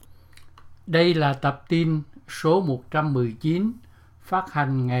Đây là tập tin số 119 phát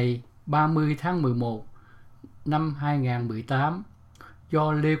hành ngày 30 tháng 11 năm 2018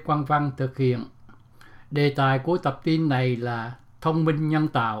 do Lê Quang Văn thực hiện. Đề tài của tập tin này là thông minh nhân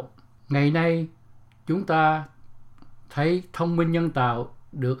tạo. Ngày nay, chúng ta thấy thông minh nhân tạo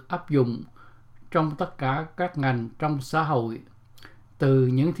được áp dụng trong tất cả các ngành trong xã hội, từ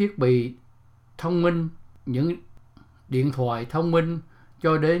những thiết bị thông minh, những điện thoại thông minh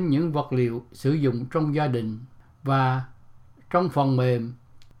cho đến những vật liệu sử dụng trong gia đình và trong phần mềm,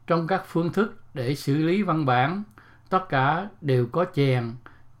 trong các phương thức để xử lý văn bản, tất cả đều có chèn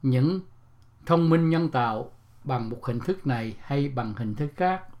những thông minh nhân tạo bằng một hình thức này hay bằng hình thức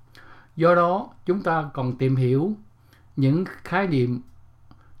khác. Do đó, chúng ta còn tìm hiểu những khái niệm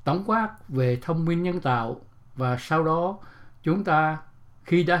tổng quát về thông minh nhân tạo, và sau đó chúng ta,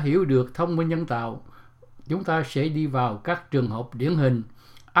 khi đã hiểu được thông minh nhân tạo, chúng ta sẽ đi vào các trường hợp điển hình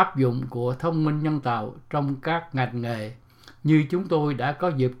áp dụng của thông minh nhân tạo trong các ngành nghề, như chúng tôi đã có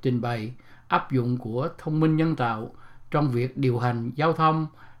dịp trình bày áp dụng của thông minh nhân tạo trong việc điều hành giao thông,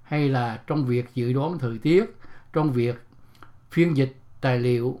 hay là trong việc dự đoán thời tiết, trong việc phiên dịch tài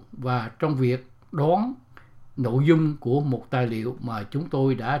liệu và trong việc đoán nội dung của một tài liệu mà chúng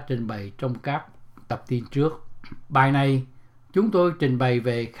tôi đã trình bày trong các tập tin trước. Bài này chúng tôi trình bày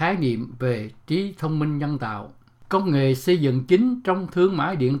về khái niệm về trí thông minh nhân tạo. Công nghệ xây dựng chính trong thương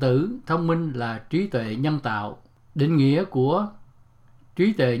mại điện tử thông minh là trí tuệ nhân tạo. Định nghĩa của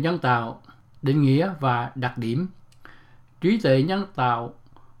trí tuệ nhân tạo, định nghĩa và đặc điểm. Trí tuệ nhân tạo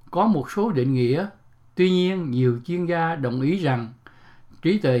có một số định nghĩa, tuy nhiên nhiều chuyên gia đồng ý rằng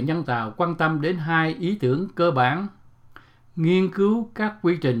trí tuệ nhân tạo quan tâm đến hai ý tưởng cơ bản: nghiên cứu các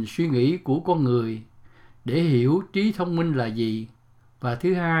quy trình suy nghĩ của con người để hiểu trí thông minh là gì, và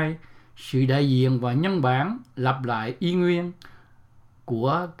thứ hai, sự đại diện và nhân bản lặp lại y nguyên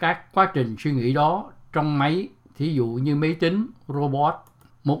của các quá trình suy nghĩ đó trong máy, thí dụ như máy tính, robot.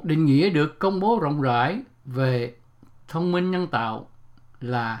 Một định nghĩa được công bố rộng rãi về thông minh nhân tạo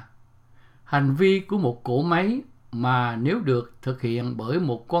là hành vi của một cỗ máy mà nếu được thực hiện bởi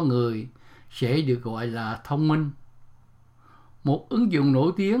một con người sẽ được gọi là thông minh. Một ứng dụng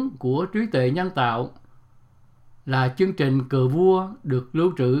nổi tiếng của trí tuệ nhân tạo là chương trình cờ vua được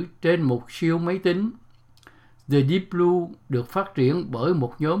lưu trữ trên một siêu máy tính. The Deep Blue được phát triển bởi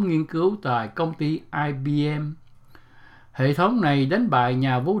một nhóm nghiên cứu tại công ty IBM. Hệ thống này đánh bại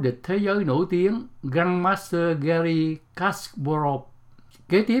nhà vô địch thế giới nổi tiếng Grandmaster Garry Kasparov.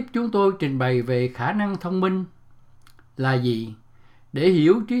 Kế tiếp chúng tôi trình bày về khả năng thông minh là gì. Để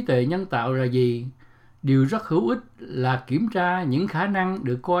hiểu trí tuệ nhân tạo là gì, điều rất hữu ích là kiểm tra những khả năng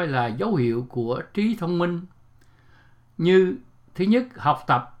được coi là dấu hiệu của trí thông minh, như thứ nhất, học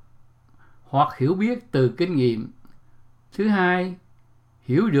tập hoặc hiểu biết từ kinh nghiệm; thứ hai,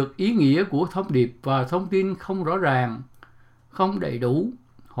 hiểu được ý nghĩa của thông điệp và thông tin không rõ ràng, không đầy đủ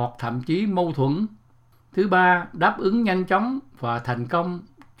hoặc thậm chí mâu thuẫn; thứ ba, đáp ứng nhanh chóng và thành công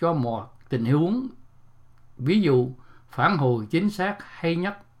cho mọi tình huống, ví dụ phản hồi chính xác hay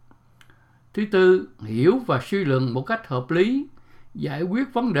nhất; thứ tư, hiểu và suy luận một cách hợp lý, giải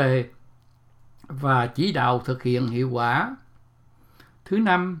quyết vấn đề và chỉ đạo thực hiện hiệu quả; thứ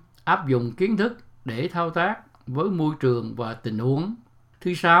năm, áp dụng kiến thức để thao tác với môi trường và tình huống;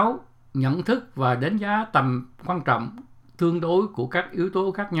 thứ sáu, nhận thức và đánh giá tầm quan trọng tương đối của các yếu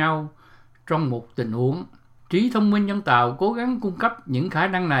tố khác nhau trong một tình huống. Trí thông minh nhân tạo cố gắng cung cấp những khả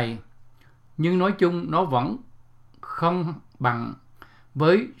năng này, nhưng nói chung nó vẫn không bằng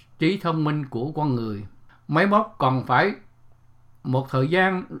với trí thông minh của con người. Máy móc còn phải một thời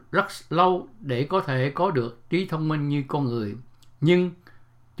gian rất lâu để có thể có được trí thông minh như con người, nhưng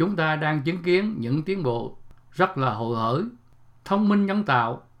chúng ta đang chứng kiến những tiến bộ rất là hồ hởi. Thông minh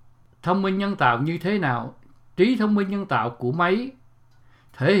nhân tạo như thế nào? Trí thông minh nhân tạo của máy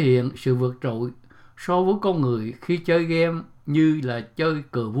thể hiện sự vượt trội so với con người khi chơi game, như là chơi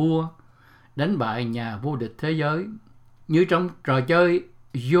cờ vua, đánh bại nhà vô địch thế giới, như trong trò chơi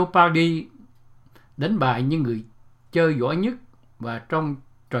Jeopardy, đánh bại những người chơi giỏi nhất, và trong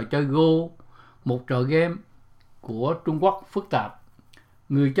trò chơi Go, một trò game của Trung Quốc phức tạp,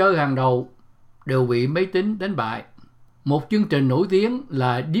 người chơi hàng đầu đều bị máy tính đánh bại. Một chương trình nổi tiếng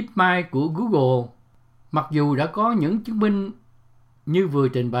là DeepMind của Google, mặc dù đã có những chứng minh như vừa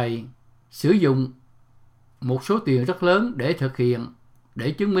trình bày, sử dụng một số tiền rất lớn để thực hiện,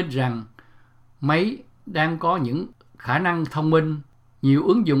 để chứng minh rằng máy đang có những khả năng thông minh. Nhiều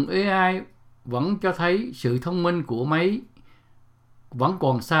ứng dụng AI vẫn cho thấy sự thông minh của máy vẫn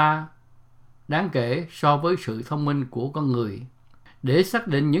còn xa đáng kể so với sự thông minh của con người. Để xác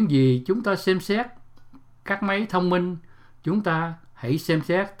định những gì chúng ta xem xét các máy thông minh, chúng ta hãy xem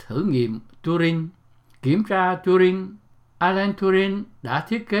xét thử nghiệm Turing. Kiểm tra Turing. Alan Turing đã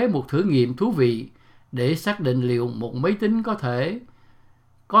thiết kế một thử nghiệm thú vị để xác định liệu một máy tính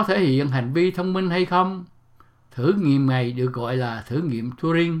có thể hiện hành vi thông minh hay không. Thử nghiệm này được gọi là thử nghiệm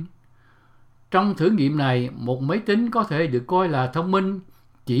Turing. Trong thử nghiệm này, một máy tính có thể được coi là thông minh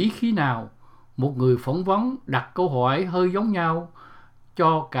chỉ khi nào một người phỏng vấn đặt câu hỏi hơi giống nhau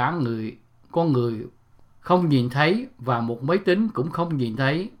cho cả con người không nhìn thấy và một máy tính cũng không nhìn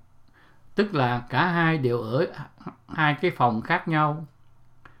thấy, tức là cả hai đều ở hai cái phòng khác nhau,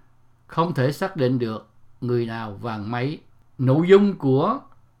 không thể xác định được người nào vàng máy. Nội dung của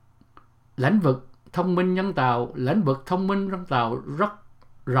lĩnh vực thông minh nhân tạo rất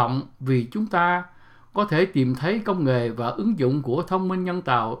rộng vì chúng ta có thể tìm thấy công nghệ và ứng dụng của thông minh nhân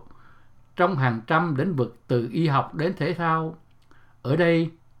tạo trong hàng trăm lĩnh vực từ y học đến thể thao. Ở đây,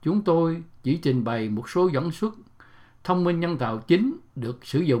 chúng tôi chỉ trình bày một số dẫn xuất thông minh nhân tạo chính được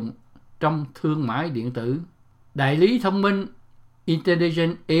sử dụng trong thương mại điện tử. Đại lý thông minh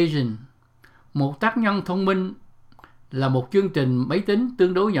Intelligent Agent. Một tác nhân thông minh là một chương trình máy tính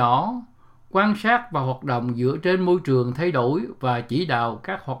tương đối nhỏ, quan sát và hoạt động dựa trên môi trường thay đổi và chỉ đạo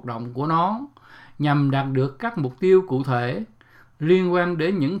các hoạt động của nó nhằm đạt được các mục tiêu cụ thể liên quan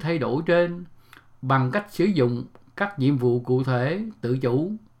đến những thay đổi trên bằng cách sử dụng các nhiệm vụ cụ thể tự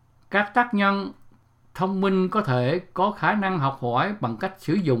chủ. Các tác nhân thông minh có thể có khả năng học hỏi bằng cách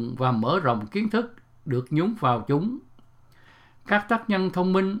sử dụng và mở rộng kiến thức được nhúng vào chúng. Các tác nhân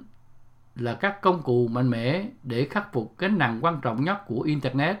thông minh là các công cụ mạnh mẽ để khắc phục gánh nặng quan trọng nhất của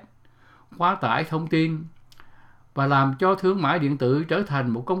Internet, quá tải thông tin, và làm cho thương mại điện tử trở thành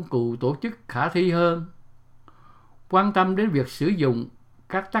một công cụ tổ chức khả thi hơn. Quan tâm đến việc sử dụng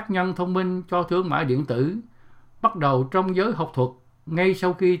các tác nhân thông minh cho thương mại điện tử bắt đầu trong giới học thuật ngay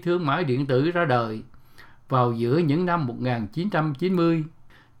sau khi thương mại điện tử ra đời vào giữa những năm 1990.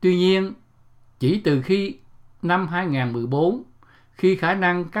 Tuy nhiên, chỉ từ khi năm 2014, khi khả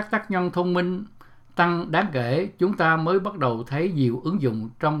năng các tác nhân thông minh tăng đáng kể, chúng ta mới bắt đầu thấy nhiều ứng dụng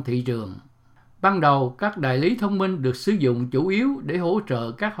trong thị trường. Ban đầu, các đại lý thông minh được sử dụng chủ yếu để hỗ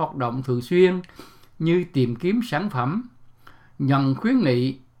trợ các hoạt động thường xuyên như tìm kiếm sản phẩm, nhận khuyến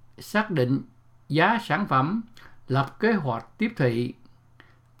nghị, xác định giá sản phẩm, lập kế hoạch tiếp thị,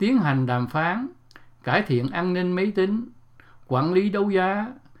 tiến hành đàm phán, cải thiện an ninh máy tính, quản lý đấu giá,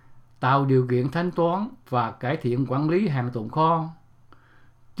 tạo điều kiện thanh toán và cải thiện quản lý hàng tồn kho.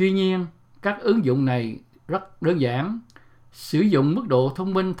 Tuy nhiên, các ứng dụng này rất đơn giản, sử dụng mức độ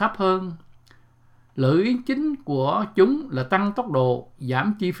thông minh thấp hơn. Lợi ích chính của chúng là tăng tốc độ,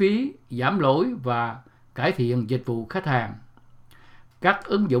 giảm chi phí, giảm lỗi và cải thiện dịch vụ khách hàng. Các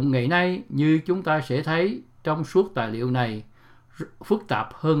ứng dụng ngày nay, như chúng ta sẽ thấy trong suốt tài liệu này, phức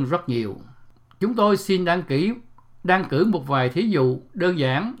tạp hơn rất nhiều. Chúng tôi xin đăng cử một vài thí dụ đơn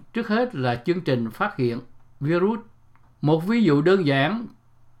giản. Trước hết là chương trình phát hiện virus. Một ví dụ đơn giản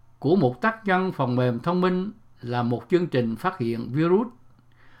của một tác nhân phần mềm thông minh là một chương trình phát hiện virus.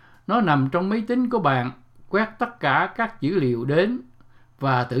 Nó nằm trong máy tính của bạn, quét tất cả các dữ liệu đến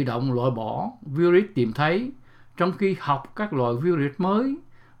và tự động loại bỏ virus tìm thấy, trong khi học các loại virus mới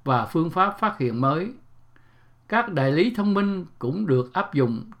và phương pháp phát hiện mới. Các đại lý thông minh cũng được áp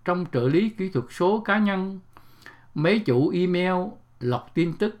dụng trong trợ lý kỹ thuật số cá nhân, máy chủ email, lọc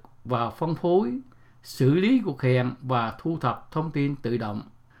tin tức và phân phối, xử lý cuộc hẹn và thu thập thông tin tự động.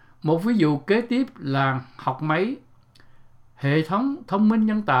 Một ví dụ kế tiếp là học máy. Hệ thống thông minh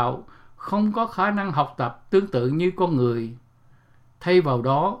nhân tạo không có khả năng học tập tương tự như con người. Thay vào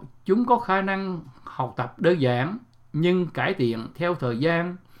đó, chúng có khả năng học tập đơn giản nhưng cải thiện theo thời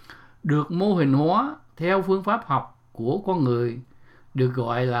gian, được mô hình hóa theo phương pháp học của con người, được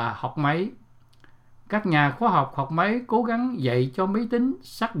gọi là học máy. Các nhà khoa học học máy cố gắng dạy cho máy tính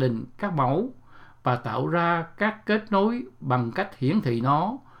xác định các mẫu và tạo ra các kết nối bằng cách hiển thị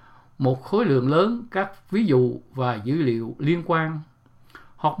nó một khối lượng lớn các ví dụ và dữ liệu liên quan.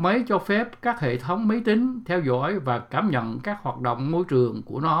 Học máy cho phép các hệ thống máy tính theo dõi và cảm nhận các hoạt động môi trường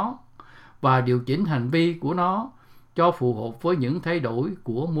của nó và điều chỉnh hành vi của nó cho phù hợp với những thay đổi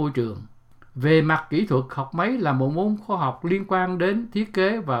của môi trường. Về mặt kỹ thuật, học máy là một môn khoa học liên quan đến thiết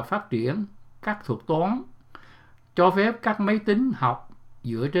kế và phát triển các thuật toán, cho phép các máy tính học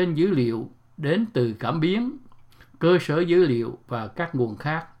dựa trên dữ liệu đến từ cảm biến, cơ sở dữ liệu và các nguồn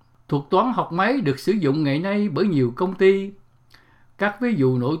khác. Thuật toán học máy được sử dụng ngày nay bởi nhiều công ty. Các ví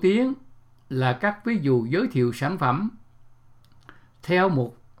dụ nổi tiếng là các ví dụ giới thiệu sản phẩm. Theo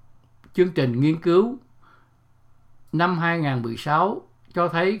một chương trình nghiên cứu năm 2016 cho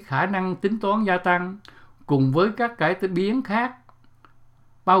thấy khả năng tính toán gia tăng cùng với các cải biến khác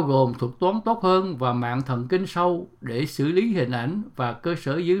bao gồm thuật toán tốt hơn và mạng thần kinh sâu để xử lý hình ảnh và cơ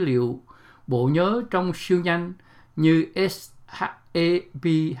sở dữ liệu bộ nhớ trong siêu nhanh như SAP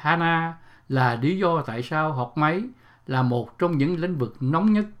HANA là lý do tại sao học máy là một trong những lĩnh vực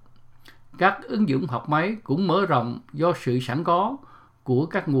nóng nhất. Các ứng dụng học máy cũng mở rộng do sự sẵn có của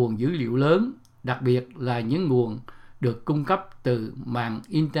các nguồn dữ liệu lớn, đặc biệt là những nguồn được cung cấp từ mạng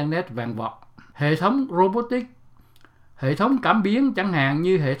Internet vạn vật. Hệ thống robotics, hệ thống cảm biến chẳng hạn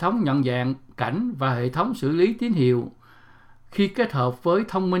như hệ thống nhận dạng cảnh và hệ thống xử lý tín hiệu, khi kết hợp với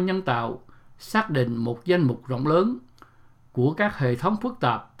thông minh nhân tạo, xác định một danh mục rộng lớn của các hệ thống phức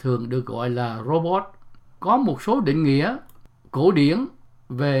tạp thường được gọi là robot. Có một số định nghĩa cổ điển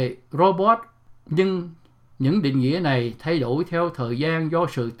về robot, nhưng những định nghĩa này thay đổi theo thời gian do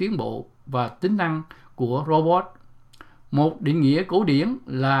sự tiến bộ và tính năng của robot. Một định nghĩa cổ điển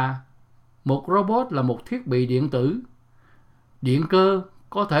là một robot là một thiết bị điện tử, điện cơ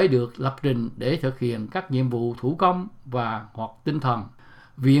có thể được lập trình để thực hiện các nhiệm vụ thủ công và hoặc tinh thần.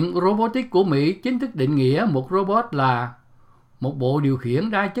 Viện Robotics của Mỹ chính thức định nghĩa một robot là một bộ điều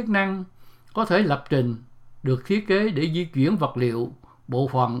khiển đa chức năng có thể lập trình, được thiết kế để di chuyển vật liệu, bộ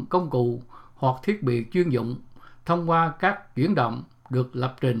phận, công cụ hoặc thiết bị chuyên dụng thông qua các chuyển động được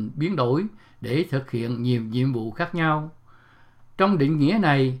lập trình biến đổi để thực hiện nhiều nhiệm vụ khác nhau. Trong định nghĩa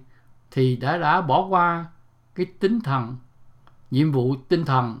này thì đã bỏ qua cái tinh thần, nhiệm vụ tinh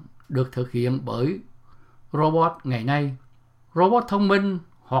thần được thực hiện bởi robot ngày nay. Robot thông minh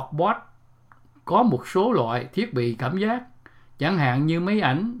hoặc bot có một số loại thiết bị cảm giác, chẳng hạn như máy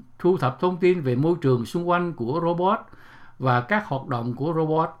ảnh thu thập thông tin về môi trường xung quanh của robot và các hoạt động của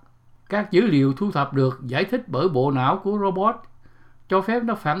robot. Các dữ liệu thu thập được giải thích bởi bộ não của robot, cho phép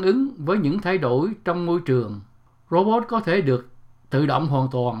nó phản ứng với những thay đổi trong môi trường. Robot có thể được tự động hoàn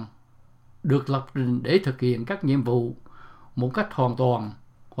toàn, được lập trình để thực hiện các nhiệm vụ một cách hoàn toàn,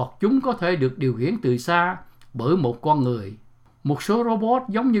 hoặc chúng có thể được điều khiển từ xa bởi một con người. Một số robot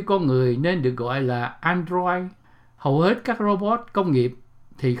giống như con người nên được gọi là android. Hầu hết các robot công nghiệp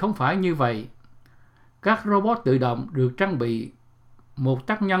thì không phải như vậy. Các robot tự động được trang bị một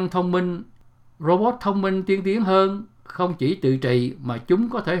tác nhân thông minh. Robot thông minh tiên tiến hơn không chỉ tự trị mà chúng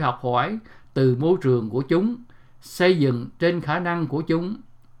có thể học hỏi từ môi trường của chúng, xây dựng trên khả năng của chúng.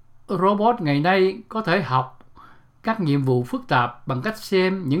 Robot ngày nay có thể học các nhiệm vụ phức tạp bằng cách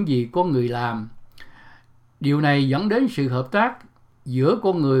xem những gì con người làm. Điều này dẫn đến sự hợp tác giữa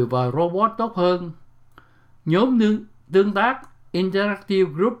con người và robot tốt hơn. Nhóm tương tác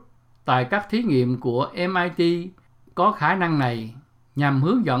Interactive Group tại các thí nghiệm của MIT có khả năng này nhằm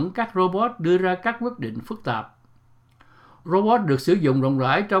hướng dẫn các robot đưa ra các quyết định phức tạp. Robot được sử dụng rộng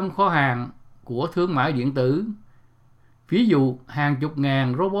rãi trong kho hàng của thương mại điện tử. Ví dụ, hàng chục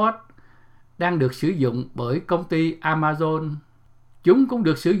ngàn robot đang được sử dụng bởi công ty Amazon. Chúng cũng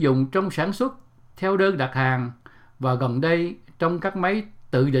được sử dụng trong sản xuất theo đơn đặt hàng và gần đây trong các máy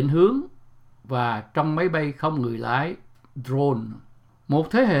tự định hướng và trong máy bay không người lái drone.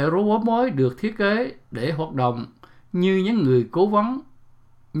 Một thế hệ robot mới được thiết kế để hoạt động như những người cố vấn,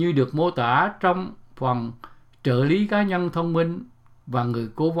 như được mô tả trong phần trợ lý cá nhân thông minh và người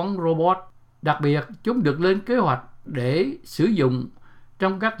cố vấn robot. Đặc biệt, chúng được lên kế hoạch để sử dụng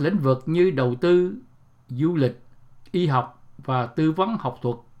trong các lĩnh vực như đầu tư, du lịch, y học và tư vấn học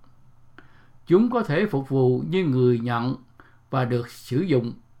thuật. Chúng có thể phục vụ như người nhận và được sử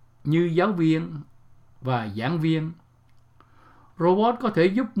dụng như giáo viên và giảng viên. Robot có thể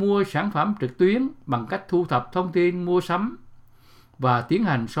giúp mua sản phẩm trực tuyến bằng cách thu thập thông tin mua sắm và tiến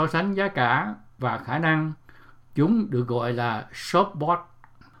hành so sánh giá cả và khả năng. Chúng được gọi là shopbot.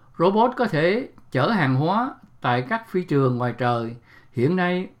 Robot có thể chở hàng hóa tại các phi trường ngoài trời. Hiện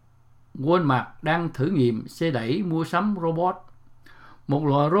nay, Walmart đang thử nghiệm xe đẩy mua sắm robot. Một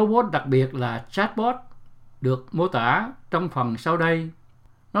loại robot đặc biệt là chatbot được mô tả trong phần sau đây.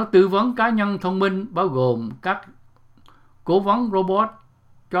 Nó tư vấn cá nhân thông minh bao gồm các cố vấn robot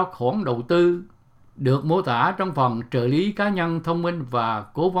cho khoản đầu tư, được mô tả trong phần trợ lý cá nhân thông minh và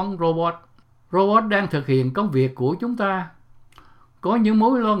cố vấn robot. Robot đang thực hiện công việc của chúng ta. Có những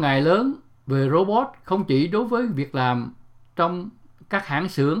mối lo ngại lớn về robot không chỉ đối với việc làm trong các hãng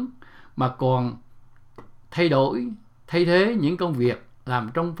xưởng mà còn thay thế những công việc làm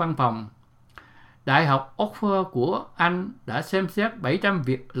trong văn phòng. Đại học Oxford của Anh đã xem xét 700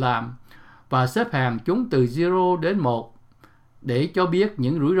 việc làm và xếp hạng chúng từ 0 đến 1 để cho biết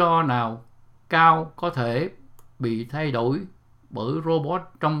những rủi ro nào cao có thể bị thay đổi bởi robot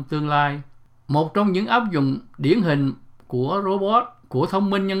trong tương lai. Một trong những áp dụng điển hình của robot, của thông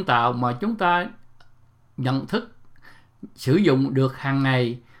minh nhân tạo mà chúng ta nhận thức sử dụng được hàng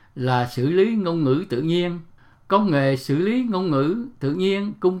ngày là xử lý ngôn ngữ tự nhiên. Công nghệ xử lý ngôn ngữ tự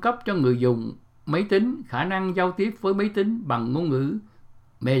nhiên cung cấp cho người dùng máy tính khả năng giao tiếp với máy tính bằng ngôn ngữ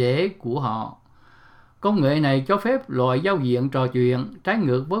mẹ đẻ của họ. Công nghệ này cho phép loại giao diện trò chuyện trái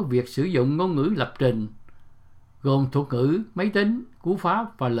ngược với việc sử dụng ngôn ngữ lập trình, gồm thuật ngữ máy tính, cú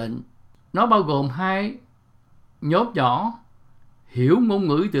pháp và lệnh. Nó bao gồm hai nhóm nhỏ: hiểu ngôn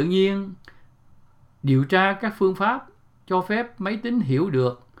ngữ tự nhiên, điều tra các phương pháp cho phép máy tính hiểu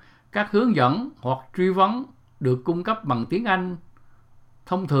được các hướng dẫn hoặc truy vấn được cung cấp bằng tiếng Anh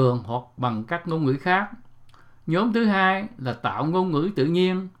thông thường hoặc bằng các ngôn ngữ khác. Nhóm thứ hai là tạo ngôn ngữ tự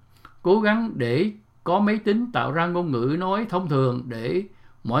nhiên, cố gắng để có máy tính tạo ra ngôn ngữ nói thông thường để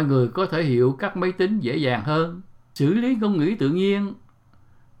mọi người có thể hiểu các máy tính dễ dàng hơn. Xử lý ngôn ngữ tự nhiên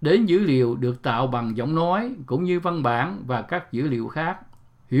đến dữ liệu được tạo bằng giọng nói cũng như văn bản và các dữ liệu khác.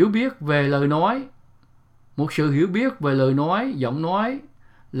 Hiểu biết về lời nói. Một sự hiểu biết về lời nói, giọng nói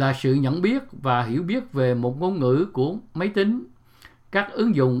là sự nhận biết và hiểu biết về một ngôn ngữ của máy tính. Các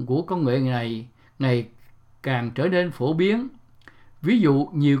ứng dụng của công nghệ này ngày càng trở nên phổ biến. Ví dụ,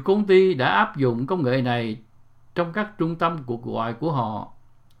 nhiều công ty đã áp dụng công nghệ này trong các trung tâm cuộc gọi của họ.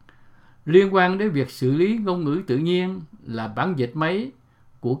 Liên quan đến việc xử lý ngôn ngữ tự nhiên là bản dịch máy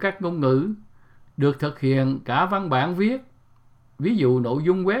của các ngôn ngữ được thực hiện cả văn bản viết, ví dụ nội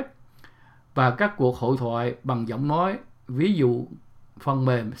dung web, và các cuộc hội thoại bằng giọng nói, ví dụ phần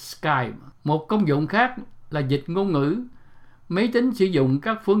mềm Skype. Một công dụng khác là dịch ngôn ngữ. Máy tính sử dụng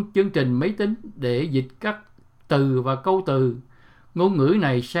các chương trình máy tính để dịch các từ và câu từ ngôn ngữ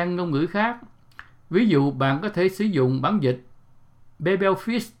này sang ngôn ngữ khác. Ví dụ, bạn có thể sử dụng bản dịch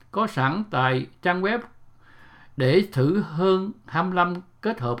Babelfish có sẵn tại trang web để thử hơn 25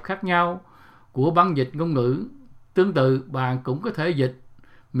 kết hợp khác nhau của bản dịch ngôn ngữ. Tương tự, bạn cũng có thể dịch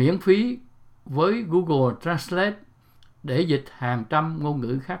miễn phí với Google Translate để dịch hàng trăm ngôn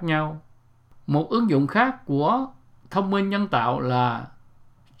ngữ khác nhau. Một ứng dụng khác của thông minh nhân tạo là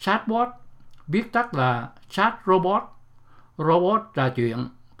chatbot, viết tắt là chat robot. Robot trò chuyện.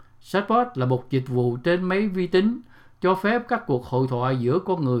 Chatbot là một dịch vụ trên máy vi tính cho phép các cuộc hội thoại giữa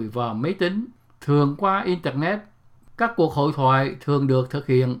con người và máy tính, thường qua Internet. Các cuộc hội thoại thường được thực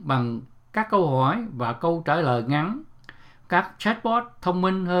hiện bằng các câu hỏi và câu trả lời ngắn. Các chatbot thông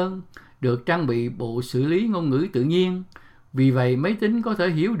minh hơn được trang bị bộ xử lý ngôn ngữ tự nhiên, vì vậy máy tính có thể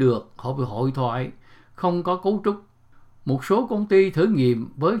hiểu được hội thoại không có cấu trúc. Một số công ty thử nghiệm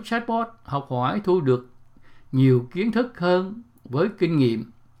với chatbot học hỏi thu được nhiều kiến thức hơn với kinh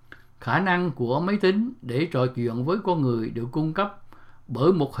nghiệm. Khả năng của máy tính để trò chuyện với con người được cung cấp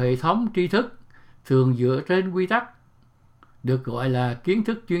bởi một hệ thống tri thức thường dựa trên quy tắc, được gọi là kiến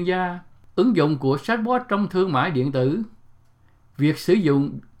thức chuyên gia. Ứng dụng của chatbot trong thương mại điện tử. Việc sử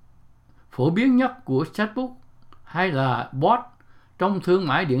dụng phổ biến nhất của chatbot hay là bot trong thương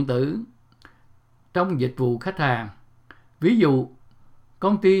mại điện tử trong dịch vụ khách hàng. Ví dụ,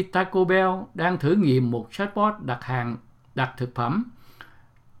 công ty Taco Bell đang thử nghiệm một chatbot đặt thực phẩm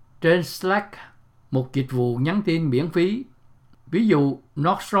trên Slack, một dịch vụ nhắn tin miễn phí. Ví dụ,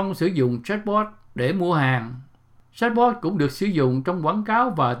 Nordstrom sử dụng chatbot để mua hàng. Chatbot cũng được sử dụng trong quảng cáo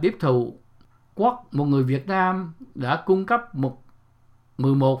và tiếp thụ. Quốc, một người Việt Nam, đã cung cấp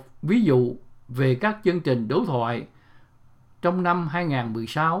 11 ví dụ về các chương trình đối thoại trong năm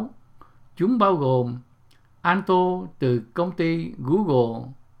 2016. Chúng bao gồm Anto từ công ty Google,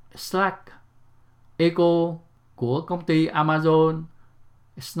 Slack, Echo của công ty Amazon,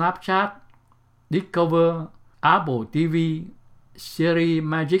 Snapchat, Discover, Apple TV, Siri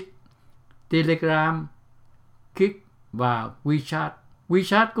Magic, Telegram, Kik và WeChat.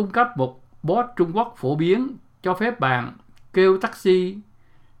 WeChat cung cấp một bot Trung Quốc phổ biến cho phép bạn kêu taxi,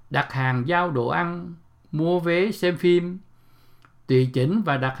 đặt hàng giao đồ ăn, mua vé xem phim, tùy chỉnh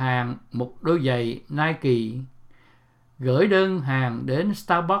và đặt hàng một đôi giày Nike, gửi đơn hàng đến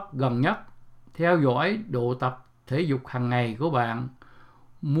Starbucks gần nhất, theo dõi độ tập thể dục hàng ngày của bạn,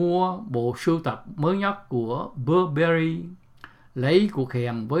 mua bộ sưu tập mới nhất của Burberry, lấy cuộc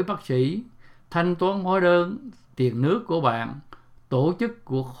hẹn với bác sĩ, thanh toán hóa đơn, tiền nước của bạn, tổ chức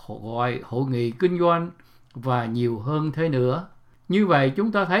cuộc gọi hội nghị kinh doanh và nhiều hơn thế nữa. Như vậy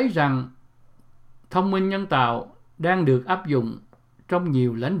chúng ta thấy rằng thông minh nhân tạo đang được áp dụng trong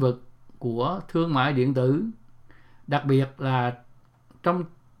nhiều lĩnh vực của thương mại điện tử. Đặc biệt là trong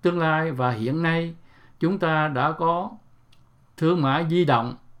tương lai và hiện nay, chúng ta đã có thương mại di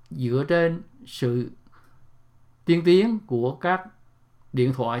động dựa trên sự tiên tiến của các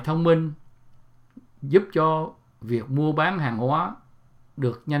điện thoại thông minh, giúp cho việc mua bán hàng hóa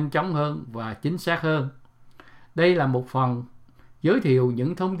được nhanh chóng hơn và chính xác hơn. Đây là một phần giới thiệu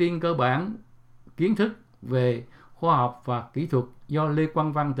những thông tin cơ bản, kiến thức về khoa học và kỹ thuật do Lê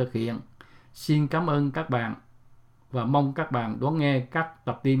Quang Văn thực hiện. Xin cảm ơn các bạn. và mong các bạn đón nghe các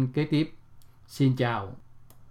tập tin kế tiếp. Xin chào.